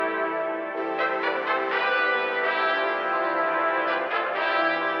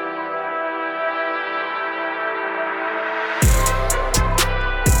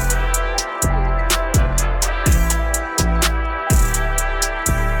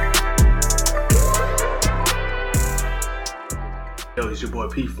Yo, it's your boy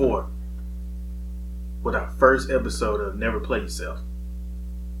P4 with our first episode of Never Play Yourself.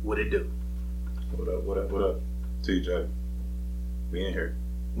 What it do? What up? TeeJay. We in here.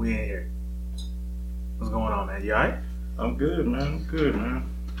 What's going on, man? You alright? I'm good, man.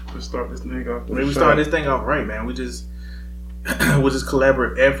 Let's start this thing off. Maybe we start this thing off right, man. We just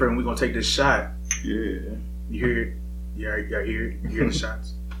collaborative effort and we're gonna take this shot. Yeah. You hear it? Y'all hear it? You hear the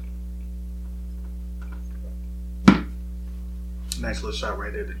shots? Nice little shot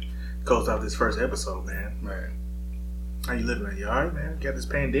right there to close out this first episode, man. How you living, man? You alright, man? Got this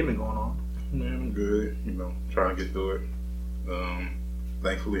pandemic going on. Man, I'm good. Trying to get through it.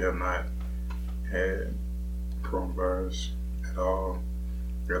 Thankfully, I've not had coronavirus at all.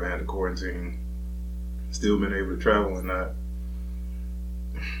 Rather had to quarantine. Still been able to travel and not.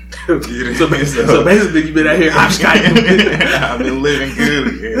 So basically, you've been out here hopscotching. I've been living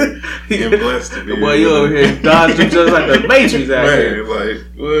good here. Being blessed to be. Boy, you over here dodging just like the Matrix out here. Like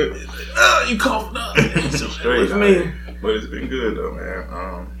what? You coughing up. Straight, me. But it's been good though,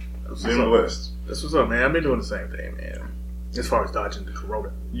 man. Been blessed. That's what's up, man. I've been doing the same thing, man. As far as dodging the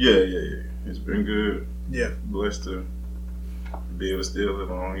corona. Yeah. It's been good. Yeah. Blessed to be able to still live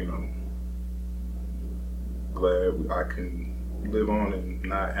on. Glad I can live on and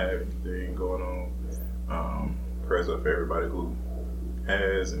not have anything going on. Prayers up for everybody who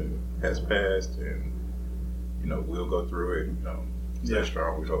has and has passed and we'll go through it. Stay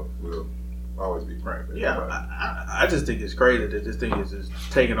strong. We hope we'll always be praying for everybody. I just think it's crazy that this thing is just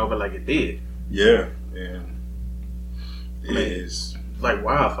taking over like it did. Yeah, and it is like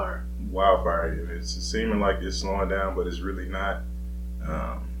wildfire. And it's seeming like it's slowing down, but it's really not.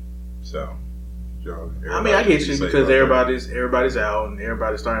 I get you because everybody's out and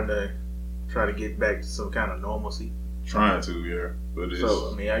everybody's starting to try to get back to some kind of normalcy. Trying to, yeah, but it's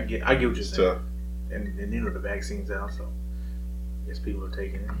I get what you're saying. Tough. And the vaccine's out, so I guess people are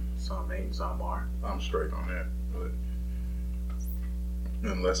taking it. Some ain't, some are. I'm straight on that, but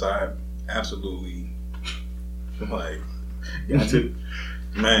unless I absolutely got to,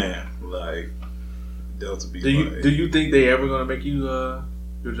 man, Delta be. Do you think they ever gonna make you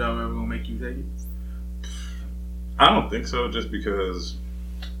your job ever gonna make you take it? I don't think so. Just because,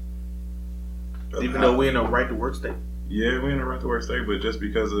 even though we're in a right to work state. Yeah, we're in a right to work state, but just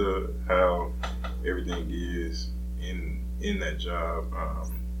because of how everything is in that job,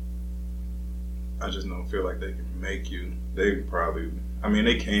 I just don't feel like they can make you. They probably,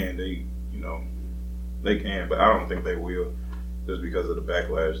 they can. They can, but I don't think they will, just because of the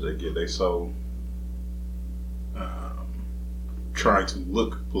backlash they get. They so trying to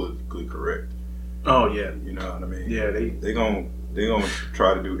look politically correct. Oh yeah, you know what I mean. Yeah, they gonna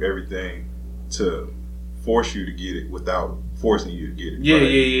try to do everything to force you to get it without forcing you to get it.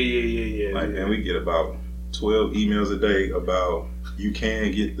 Yeah. And we get about 12 emails a day about you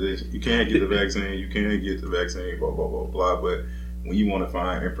can get this, you can't get the vaccine, you can't get the vaccine, blah blah blah blah. But when you want to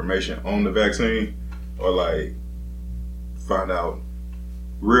find information on the vaccine or find out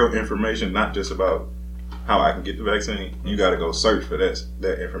real information, not just about how I can get the vaccine, you got to go search for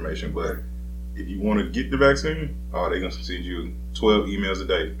that information. But if you want to get the vaccine, they're going to send you 12 emails a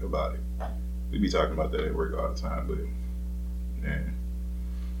day about it. We be talking about that at work all the time, but man,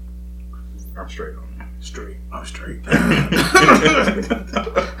 I'm straight on that. I'm straight. I'm straight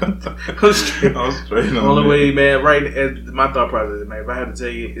on only that. way, man, right as my thought process, man, if I have to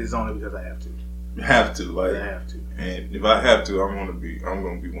tell you, it's only because I have to. I have to. And if I have to, I'm gonna be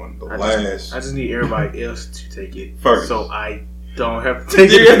one of the last. I just need everybody else to take it first, so I don't have to take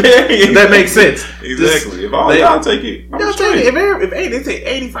it. That makes sense. Exactly. If all y'all take it, I'm straight. If they take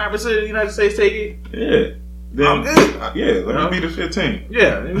 85% of the United States take it, then I'm good. Let me be the 15.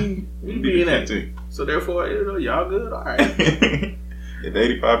 Yeah, let me be in that. 15. So therefore, y'all good. All right. If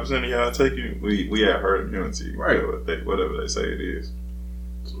 85% of y'all take it, we have herd immunity, right? Whatever they say it is.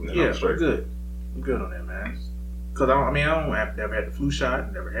 I'm good. I'm good on that, man. Because I've never had the flu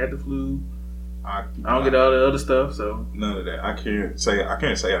shot. Never had the flu. I don't get all the other stuff, so none of that. I can't say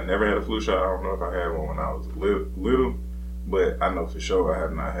I never had a flu shot. I don't know if I had one when I was little, but I know for sure I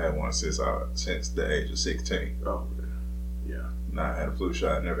have not had one since the age of 16. Oh, yeah. Not had a flu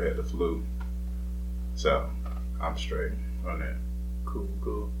shot. Never had the flu. So I'm straight on that.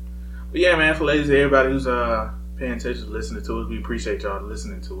 Cool. But yeah, man, for ladies and everybody who's paying attention, listening to us, we appreciate y'all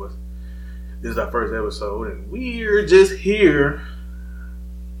listening to us. This is our first episode, and we're just here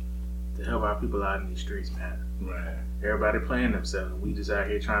to help our people out in these streets, man. Right. Everybody playing themselves. We just out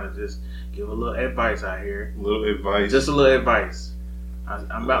here trying to just give a little advice out here. Just a little advice.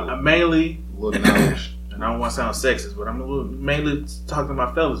 I'm mainly, little knowledge. And I don't want to sound sexist, but I'm mainly talking to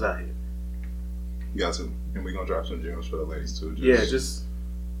my fellas out here. Got to. And we're gonna drop some gems for the ladies too. Just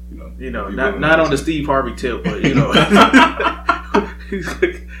not on the Steve Harvey tip, but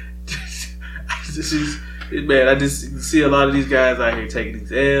man, I just see a lot of these guys out here taking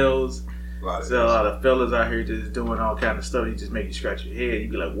these L's. A lot of fellas out here just doing all kind of stuff. You just make you scratch your head. You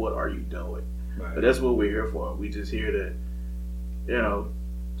be like, "What are you doing?" Right. But that's what we're here for. We just here to,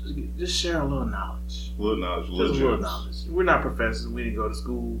 just share a little knowledge. A little knowledge. We're not professors. We didn't go to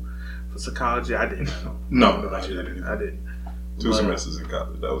school for psychology. I didn't. I didn't. 2 semesters in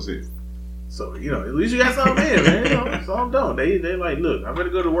college. That was it. So at least you got something in, man. Some don't. They like, look, I'm ready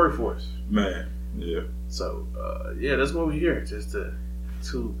to go to the workforce, man. Yeah. So that's what we're here, just to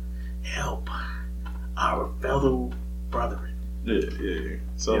help our fellow brethren. Yeah.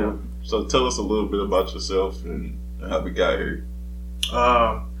 So tell us a little bit about yourself and how we got here.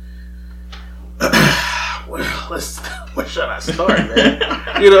 Well, where should I start, man?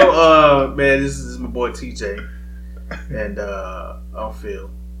 Man, this is my boy TeeJay, and I'm Phil.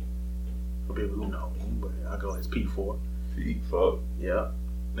 For people who know me, but I go as P4. P4. Yeah.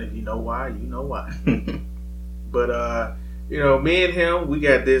 If you know why, you know why. But me and him, we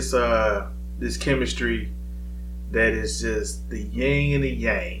got this chemistry that is just the yin and the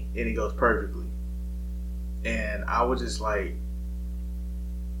yang, and it goes perfectly. And I was just like,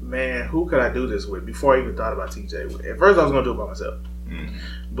 man, who could I do this with? Before I even thought about TeeJay. At first, I was gonna do it by myself,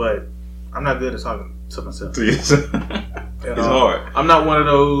 but I'm not good at talking to myself. It's hard. I'm not one of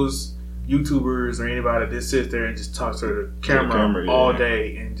those YouTubers or anybody that just sits there and just talks to the camera all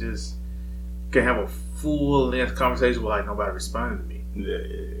day and just can have a full length conversation with like nobody responding to me.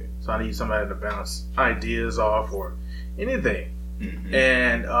 Yeah. So I need somebody to bounce ideas off or anything. Mm-hmm.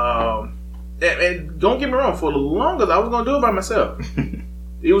 And don't get me wrong, for the longest I was gonna do it by myself.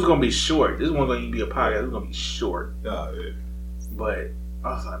 It was gonna be short. This wasn't gonna be a podcast. It was gonna be short. Oh, yeah. But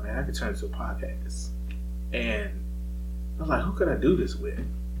I was like, man, I could turn it into a podcast. And I was like, who could I do this with?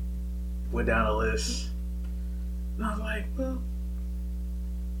 Went down the list. And I was like, well,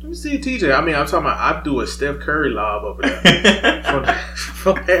 let me see TeeJay. I mean, I'm talking about I threw a Steph Curry lob over there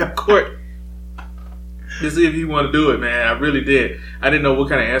from half court to see if you want to do it, man. I really did. I didn't know what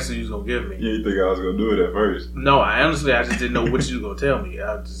kind of answer you was going to give me. Yeah, you think I was going to do it at first? No, I just didn't know what you was going to tell me.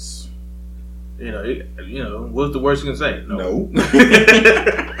 I just, what's the worst you can say? No.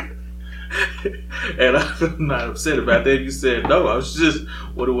 And I'm not upset about that. You said no. I was just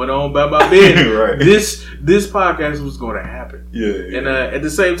would have went on by my business. Right. This podcast was going to happen. Yeah. And at the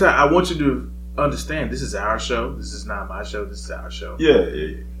same time, I want you to understand this is our show. This is not my show. This is our show. Yeah.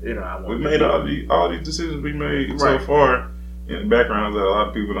 We made all these decisions we made so far in backgrounds that a lot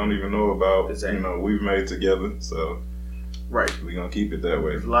of people don't even know about. Exactly. We've made together. So right, we're gonna keep it that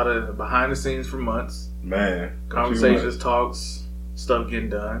way. There's a lot of behind the scenes for months. Man, conversations, talks. Stuff getting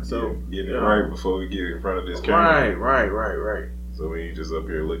done, so getting it right before we get in front of this camera. Right. So we ain't just up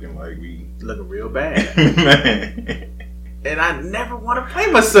here looking like we looking real bad, man. And I never want to play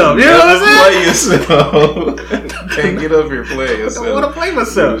myself. You know what I'm saying? Play yourself. Can't get up here playing yourself. I don't want to play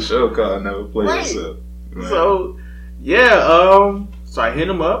myself. The show called Never Play Yourself. Man. So so I hit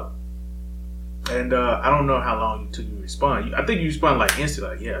him up, and I don't know how long it took you to respond. I think you respond like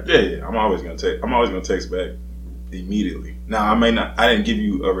instantly. Like, yeah. I'm always gonna text back immediately. Now I didn't give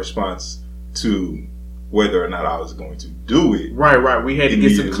you a response to whether or not I was going to do it. Right. We had to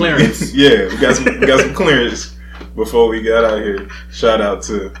get some clearance. Yeah, we got some clearance before we got out here. Shout out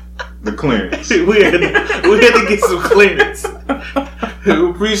to the clearance. we had to get some clearance. We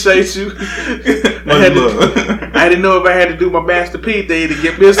appreciate you. I didn't know if I had to do my Master P thing to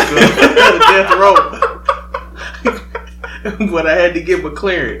get mystical the death row. But I had to get my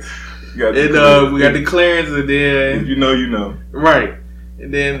clearance. We got the clearance, and then if you know, you know. Right,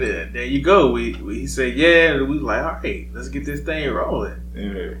 and then there you go. We said and we was like, all right, let's get this thing rolling.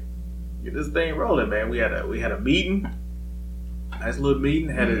 Yeah, get this thing rolling, man. We had a meeting, nice little meeting.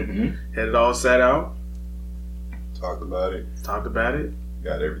 Had it all set out. Talked about it.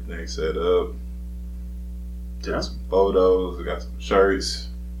 Got everything set up. Took some photos. We got some shirts,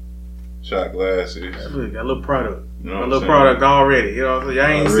 shot glasses. Got a little product. A little product already. You know what I'm saying?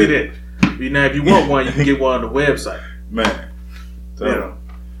 I ain't see that. Now, if you want one, you can get one on the website. Man. So, we're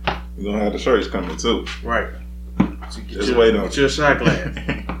going to have the shirts coming too. Right. So just wait on it. Get your shot glass.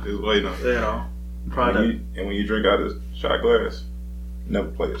 Just wait on it. Product. And when you drink out of the shot glass, never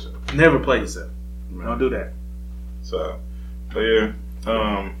play yourself. Never play yourself. Man. Don't do that. So, but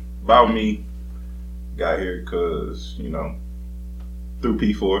about me, got here because, through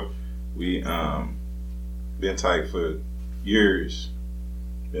P4, we been tight for years.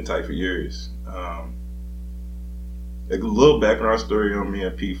 A little background story on me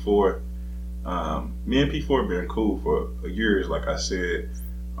and P4. Me and P4 been cool for years. Like I said,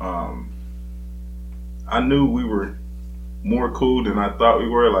 I knew we were more cool than I thought we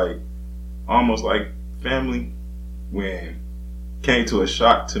were. Like almost like family. When it came to a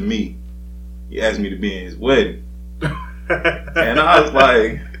shock to me, he asked me to be in his wedding, and I was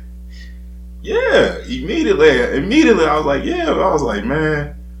like, "Yeah." Immediately, I was like, "Yeah." I was like,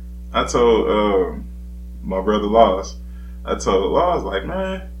 "Man," I told my brother Laws. I told Laws, like,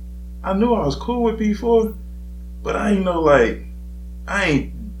 "Man, I knew I was cool with P4, but I ain't know I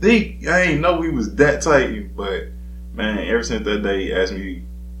ain't know we was that tight." But man, ever since that day he asked me to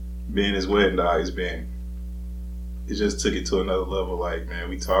be in his wedding, it just took it to another level. Like, man,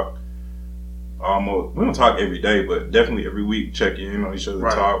 we talk we don't talk every day, but definitely every week, check in on each other,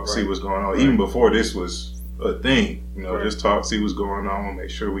 talk, see what's going on. Right. Even before this was a thing, just talk, see what's going on, make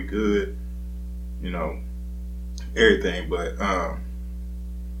sure we good, everything. But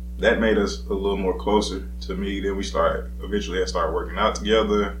that made us a little more closer to me. Then we eventually started working out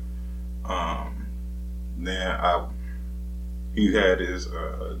together. Then he had his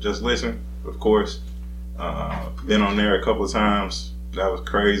Just Listen, of course. Been on there a couple of times. That was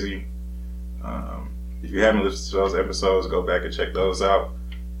crazy. If you haven't listened to those episodes, go back and check those out.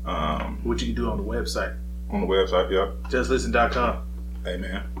 What you can do on the website. On the website, yep. JustListen.com. Hey,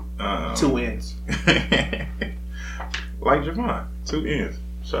 man. 2 N's. Like Javon. 2 N's.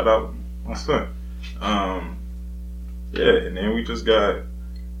 Shout out my son. Yeah, and then we just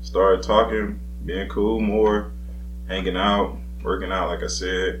started talking, being cool more, hanging out, working out, like I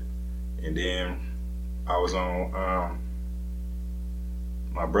said. And then I was on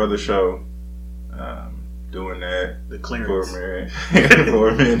my brother's show, doing that. The clearance. For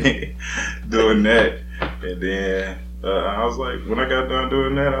a minute, doing that. And then I was like, when I got done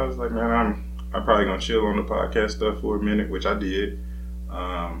doing that, I was like, man, I'm probably going to chill on the podcast stuff for a minute, which I did.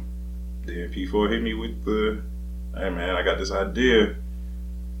 Then P4 hit me with hey man, I got this idea.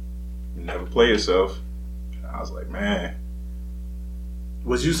 You never play yourself. And I was like, man.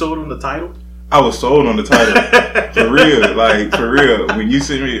 Was you sold on the title? I was sold on the title. For real. When you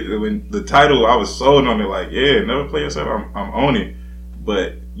sent me the title, I was sold on it. Like, yeah, never play yourself. I'm on it.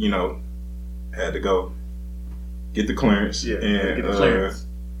 But, had to go get the clearance. Yeah, get the clearance.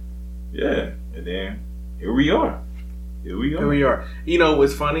 Yeah. And then here we are. Here we are.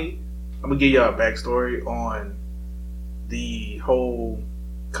 What's funny? I'm going to give y'all a backstory on the whole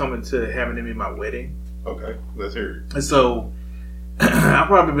coming to having him in my wedding. Okay, let's hear it. And so, I've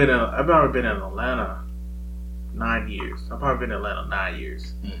probably been in Atlanta 9 years.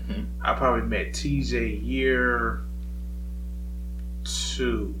 Mm-hmm. I probably met TeeJay year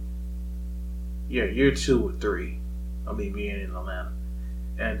 2. Yeah, year 2 or 3 of me being in Atlanta.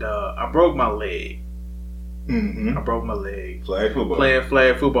 And I broke my leg. Mm-hmm. I broke my leg. Flag football. Playing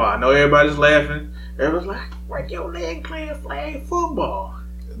flag football. I know everybody's laughing. Everybody's like, break your leg playing flag football.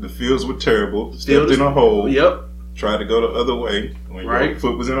 The fields were terrible. Stepped in a hole. Yep. Tried to go the other way. When your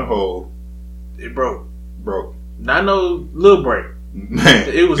foot was in a hole. It broke. Not no little break. Man.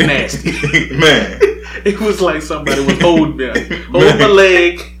 It was nasty. Man. It was like somebody was holding my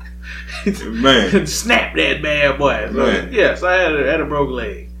leg. Man. Snap that bad boy. So, yes, I had a broke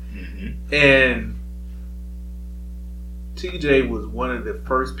leg. Mm-hmm. And TeeJay was one of the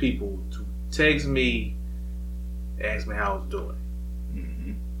first people to text me, ask me how I was doing.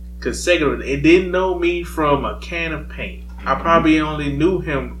 Because second, it didn't know me from a can of paint. Mm-hmm. I probably only knew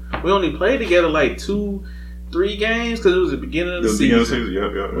him. We only played together like 2-3 games because it was the beginning of the season.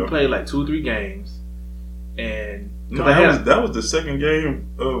 Yep. We played like 2-3 games, and that was the second game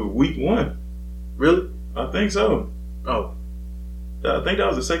of week 1. Really? I think so. Oh, I think that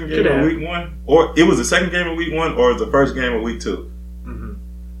was the second game of week 1, or it was the second game of week 1, or the first game of week 2.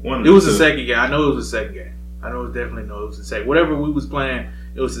 Mm-hmm. It was the second game. I know it was the second game. I know definitely know it was the second. Whatever we was playing,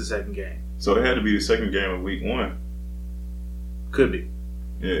 it was the second game. So it had to be the second game of week 1. Could be.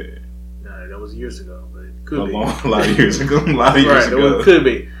 Yeah. No, that was years ago, but it could be. A lot of years ago. It could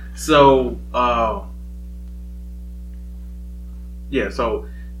be. So, so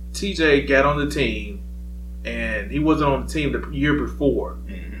TeeJay got on the team, and he wasn't on the team the year before.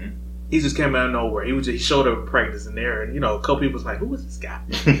 Mm-hmm. He just came out of nowhere. He showed up practicing there, and a couple people was like, "Who is this guy?"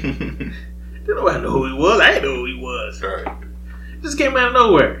 Nobody know who he was. I didn't know who he was. Right. Just came out of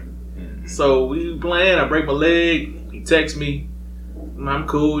nowhere. Mm-hmm. So we playing. I break my leg. He texts me. I'm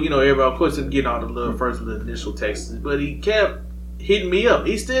cool. Everybody, of course, didn't get all the little first with the initial texts, but he kept hitting me up.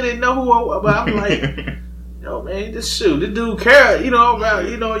 He still didn't know who I was, but I'm like, yo, man, this dude care,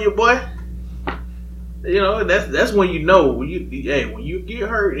 about, your boy. That's when when you get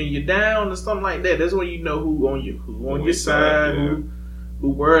hurt and you're down or something like that. That's when you know who on your side, Who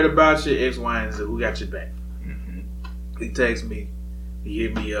worried about your X, Y, and Z? Who got your back? He texted me. He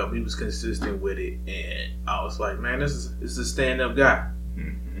hit me up. He was consistent with it, and I was like, man, this is a stand up guy.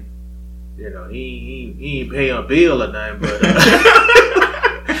 You know, he ain't paying a bill or nothing, but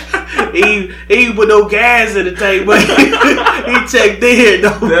he ain't put no gas in the tank, but he checked in.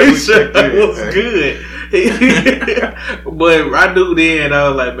 Don't make sure it was good. But I knew then, I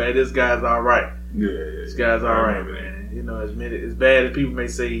was like, man, this guy's all right. Yeah, this guy's all right, man. You know, as bad as people may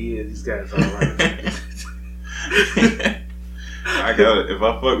say he is, these guys all right. I got it. If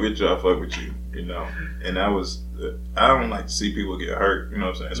I fuck with you, I fuck with you. You know, and I don't like to see people get hurt. You know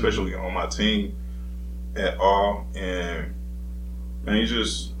what I'm saying? Especially on my team at all. And man, you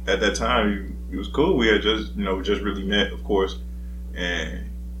just at that time, it was cool. We had just really met, of course, and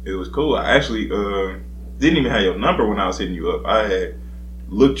it was cool. I actually didn't even have your number when I was hitting you up. I had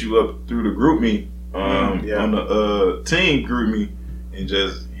looked you up through the group me on the team group me and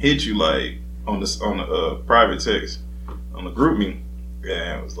just hit you like on the private text on the group me,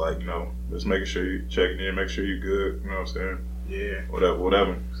 and it was like, you know, just making sure you checking in, make sure you're good. You know what I'm saying? Yeah.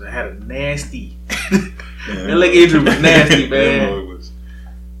 Whatever. So I had a nasty. That leg injury was nasty, man.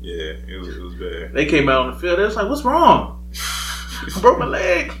 It was bad. They came out on the field. They was like, "What's wrong?" I broke my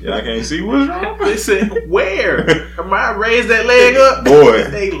leg. Yeah, I can't see what's wrong. They said, "Where?" I raised that leg up. Boy,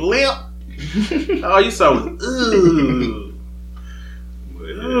 they limp. All you saw was ooh.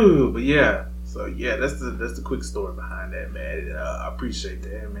 Ooh, but yeah. So yeah, that's the quick story behind that, man. I appreciate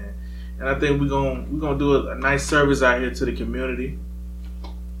that, man. And I think we're gonna do a nice service out here to the community.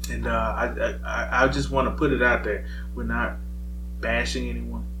 And I just want to put it out there. We're not bashing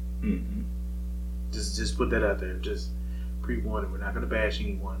anyone. Mm-hmm. Just put that out there. Just pre-warning. We're not gonna bash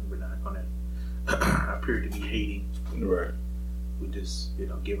anyone. We're not gonna appear to be hating. Right. We just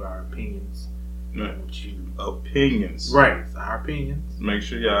give our opinions. Right. Opinions. Right. It's our opinions. Make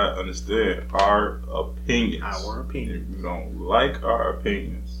sure y'all understand our opinions. Our opinions. If you don't like our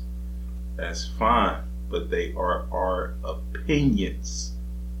opinions, that's fine. But they are our opinions.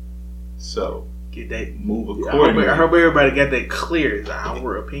 So get that. Move accordingly. I hope everybody got that clear. It's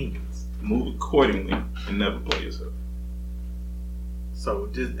our opinions. Move accordingly and never play yourself. So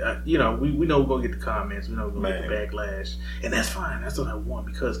just we know we're gonna get the comments, we know we're gonna get the backlash, and that's fine. That's what I want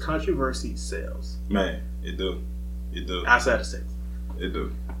because controversy sells. Man, it do. Outside of sex, it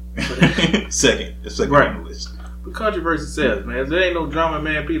do. Second right on the list. But controversy sells, man. If there ain't no drama,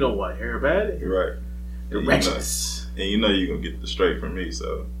 man, people don't want to hear about it. Right. And you know you're gonna get the straight from me.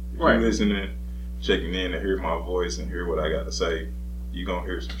 So if you're listening, checking in to hear my voice and hear what I got to say, you're gonna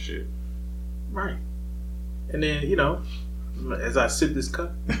hear some shit. Right. And then as I sip this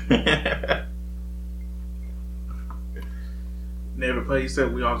cup, never play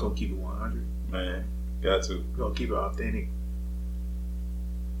yourself. We also keep it 100. Man, got to. We're gonna keep it authentic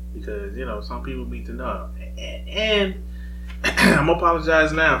because some people need to know. And I'm gonna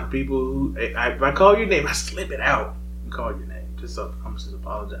apologize now for people who, if I call your name, I slip it out and call your name. I'm just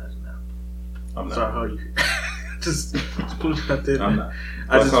apologizing now. I'm sorry how you. just put it out there. I'm not.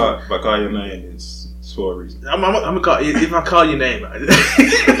 If I call your name, it's for a reason. I'm gonna call if I call your name out.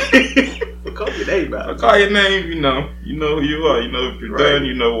 Call your name out. I call your name, you know who you are. If you're done,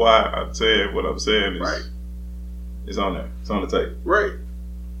 you know why I'm saying what I'm saying. Is It's on there. It's on the tape. Right.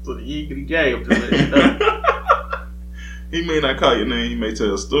 So the yiggity gang to let you know. He may not call your name. He may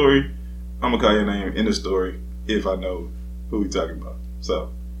tell a story. I'm gonna call your name in the story if I know who we talking about.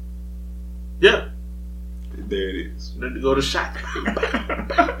 So yeah, there it is. Let me go to shot.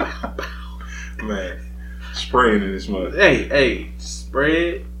 Man, spraying in this mud. Hey,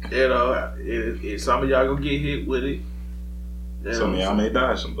 spray it. Some of y'all gonna get hit with it. Some of y'all may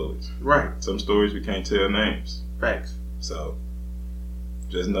die some bullets. Right. Some stories we can't tell names. Facts. So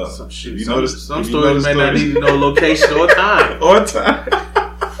just know. Some stories may not need no location or time.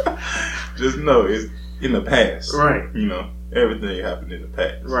 Just know it's in the past. Right. Everything happened in the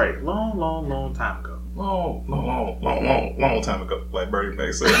past. Right. Long time ago. Long time ago. Like Bernie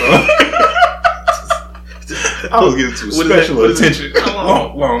Mac said. I was getting to special attention.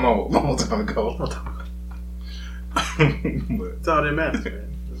 Long time ago. That's all that matters,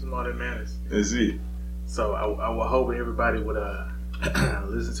 man. That's all that matters. That's it. So I will hope everybody would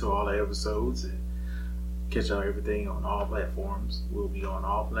listen to all the episodes and catch out everything on all platforms. We'll be on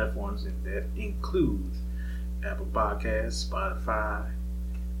all platforms, and that includes Apple Podcasts, Spotify,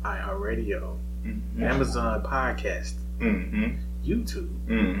 iHeartRadio, Amazon Podcast, YouTube.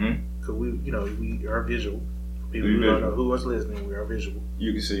 Because we are visual. People who don't know who is listening, we are visual.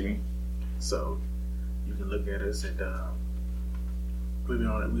 You can see me. So you can look at us, and we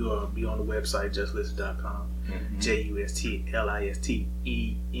will be on the website justlisten.com.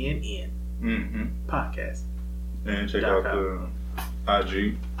 JUSTLISTENN podcast. And check out the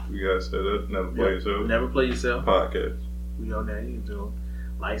IG. We got set up. Never Play Yourself. Never Play Yourself Podcast. We on there. You can do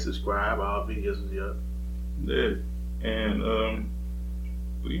like, subscribe. All videos is up. Yeah. And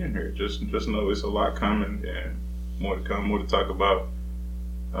we in here. Just know it's a lot coming and more to come, more to talk about.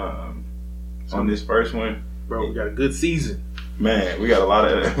 On this first one, bro, we got a good season. Man, we got a lot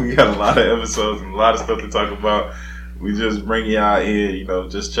of episodes and a lot of stuff to talk about. We just bring y'all in,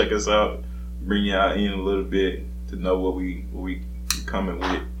 just check us out. Bring y'all in a little bit to know what we coming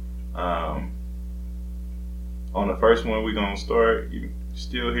with. On the first one, we're gonna start. You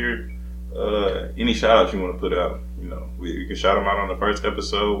still here? Any shout outs you want to put out? We can shout them out on the first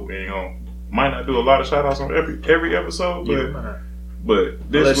episode. We might not do a lot of shout outs on every episode, but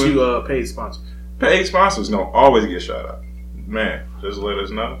this unless you paid sponsors. Paid sponsors gonna always get shout out. Man, just let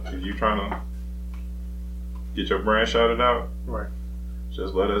us know if you trying to get your brand shouted out. Right.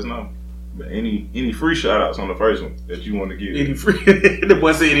 Just let us know. But any free shout outs on the first one that you want to give? Any free? The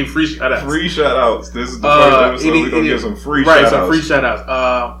boy said any free shout outs. Free shout outs. This is the first episode. We're going to get some free shout outs. Right, some free shout outs.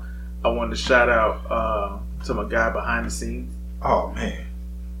 I wanted to shout out to my guy behind the scenes. Oh, man.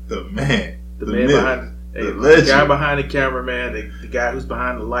 The man behind the guy behind the camera, man. The guy who's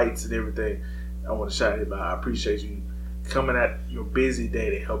behind the lights and everything. I want to shout him out. I appreciate you coming at your busy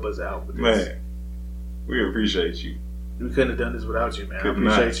day to help us out with this. Man, we appreciate you. We couldn't have done this without you, man. I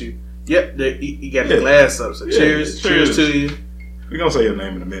appreciate you. Yep, you got the glass up. So cheers to you. We're gonna say your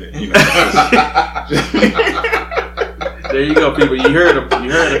name in a minute. There you go, people. You heard him.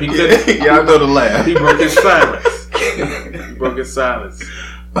 He couldn't. Y'all know the laugh. He broke his silence.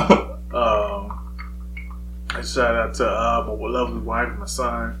 I shout out to my lovely wife and my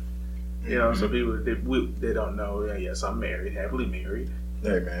son. Some people they don't know. Yes, I'm married, happily married.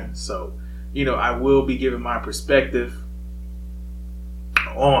 Hey, man. So, I will be giving my perspective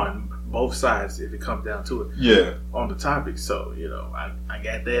on both sides if it comes down to it. Yeah. On the topic. So, I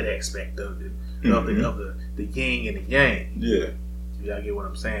got that aspect of it, of the yin and the yang. Yeah. Y'all get what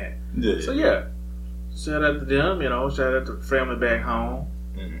I'm saying? Yeah. So yeah, shout out to them. Shout out to the family back home.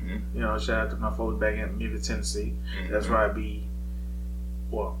 Mm-hmm. Shout out to my folks back in Memphis, Tennessee. Mm-hmm. That's where I be.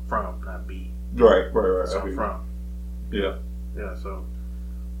 Well, from, not be. Right. So I'm from. Yeah. Yeah. So,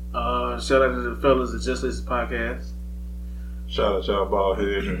 shout out to the fellas that just listen to the podcast. Shout out y'all bald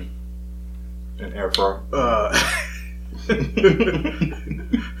head and afro.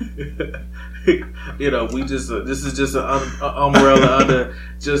 We just this is just an umbrella under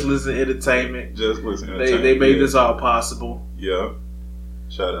Just Listen Entertainment. Just Listen Entertainment. They made this all possible. Yeah.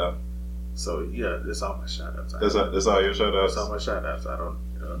 Shout out. So yeah, that's all my shout outs. That's all your shout outs. That's all my shout outs. I don't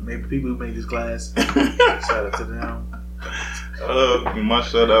maybe people who made this class. Shout out to them. My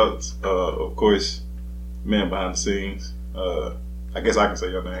shout outs, of course, man behind the scenes. I guess I can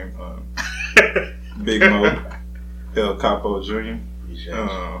say your name. Big Mo, El Capo Jr.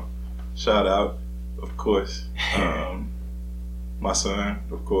 Shout out, of course. My son,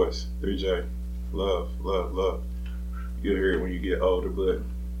 of course, TeeJay. Love. You'll hear it when you get older, but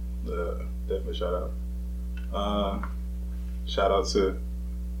definitely shout out. Shout out to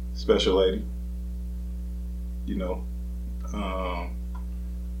Special Lady.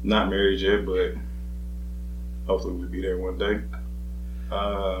 Not married yet, but hopefully we'll be there one day.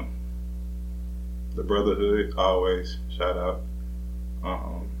 The Brotherhood, always shout out.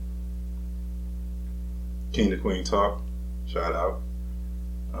 King to Queen Talk, shout out.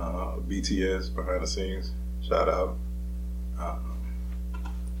 BTS, behind the scenes, shout out.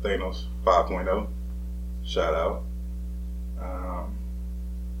 Thanos 5.0, shout out.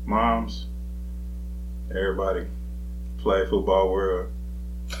 Moms, everybody, Flag Football World,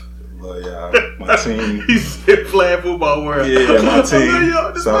 love y'all. My team. He said Flag Football World. Yeah, my team.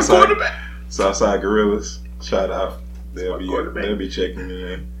 Southside Gorillas, shout out. They'll be checking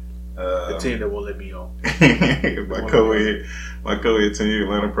me in. The team that won't let me on. my co-ed team,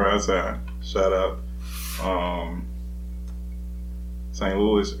 Atlanta Prime Time, shout out. St.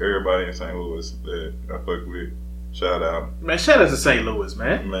 Louis, everybody in St. Louis that I fuck with, shout out. Man, shout out to St. Louis,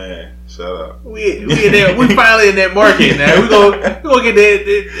 man. Man, shout out. We in there. We finally in that market now. We gonna get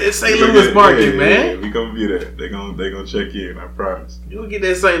that St. Louis market, man. Yeah, we gonna be there. They gonna check in. I promise. You gonna get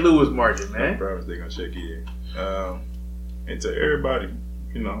that St. Louis market, man. I promise they gonna check in. And to everybody,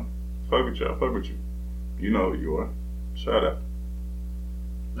 fuck with y'all. Fuck with you. You know who you are. Shout out.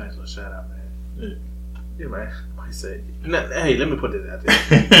 Nice little shout out, man. Yeah, man. I said, hey, let me put this out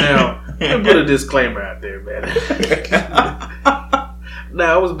there. Now, let me put a disclaimer out there, man.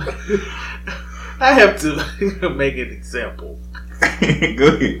 Now, I have to make an example. Go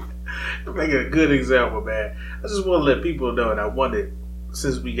ahead. Make it a good example, man. I just want to let people know, and I wanted,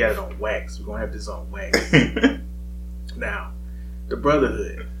 since we got it on wax, we're gonna have this on wax. Now, the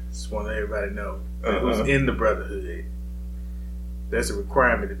brotherhood. Just want to let everybody know who's in the brotherhood. That's a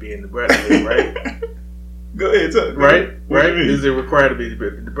requirement to be in the brotherhood, right? Go ahead, tell me. Right? What Right? you mean? Is it required to be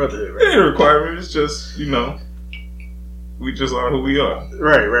in the brotherhood, right? It ain't a requirement. It's just, we just are who we are.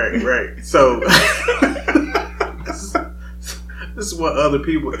 Right. So, this is what other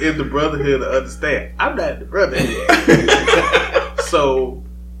people in the brotherhood understand. I'm not in the brotherhood. So,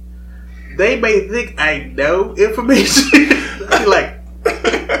 they may think I know information. I'll be like,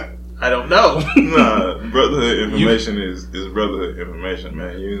 I don't know. Nah, brotherhood information is brotherhood information,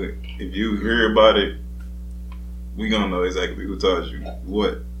 man. If you hear about it, we gonna know exactly who taught you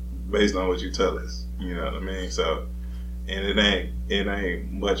what, based on what you tell us. You know what I mean? So, and it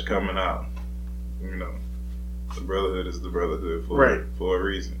ain't much coming out. The brotherhood is the brotherhood for a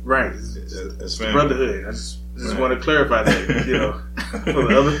reason. Right. It's brotherhood. I just want to clarify that. For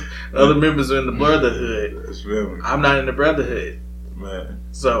the other members in the brotherhood, That's family. I'm not in the brotherhood. Man.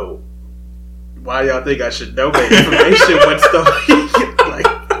 So why y'all think I should know that information when stuff like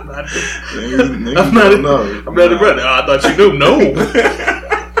I'm not in the brother. Oh, I thought you knew. No.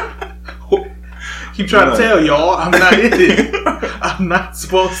 Keep trying to tell y'all I'm not in it. I'm not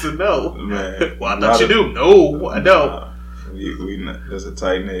supposed to know. Man, well, I thought you knew. No, I don't. We not, that's a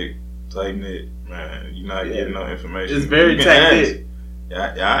tight knit, man. You're not getting no information. It's very tight knit.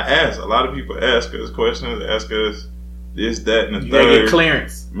 Yeah, I ask. A lot of people ask us questions, ask us this, that, and the third. You gotta get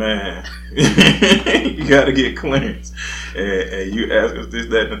clearance. Man, you gotta get clearance. And you ask us this,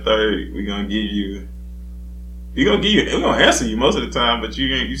 that, and the third, we're gonna answer you most of the time, but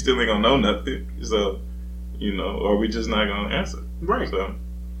you still ain't gonna know nothing. So, or we just not gonna answer. Right. So,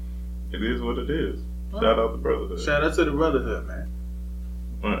 it is what it is. Shout out to brotherhood. Shout out to the brotherhood, man.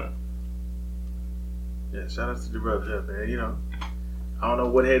 Right. Yeah, shout out to the brotherhood, man. I don't know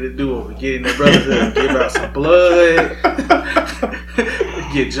what it had to do over getting the brotherhood. Give out some blood.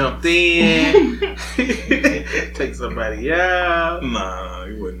 Get jumped in. Take somebody out. Nah,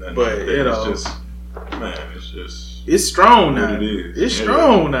 it wasn't nothing. But, it's just... It's strong now. It is. It's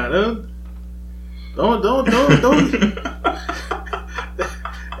strong now, dude. Don't.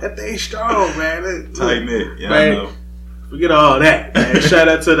 That thing's strong, man. Tight knit. Yeah, man, I know. Forget all that, man. Shout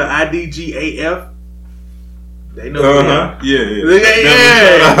out to the IDGAF. They know. Yeah.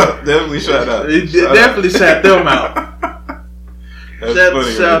 Definitely shout out. Definitely shout them out.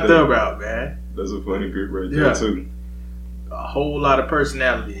 That's shout them out, man. That's a funny group right there too. A whole lot of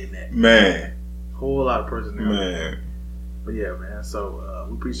personality in that. Man. Whole lot of personality. Man. But yeah, man. So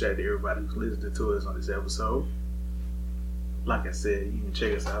we appreciate everybody who's listening to us on this episode. Like I said, you can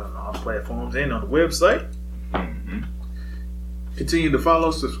check us out on all platforms and on the website. Mm-hmm. Continue to follow,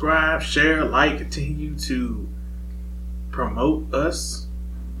 subscribe, share, like, continue to promote us.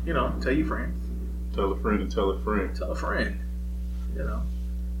 Tell your friends. Tell a friend to tell a friend. Tell a friend.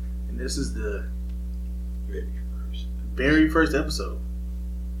 And this is the very first episode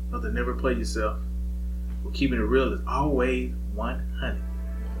of the Never Play Yourself. We're keeping it real as always 100.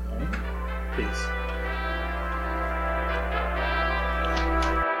 Peace.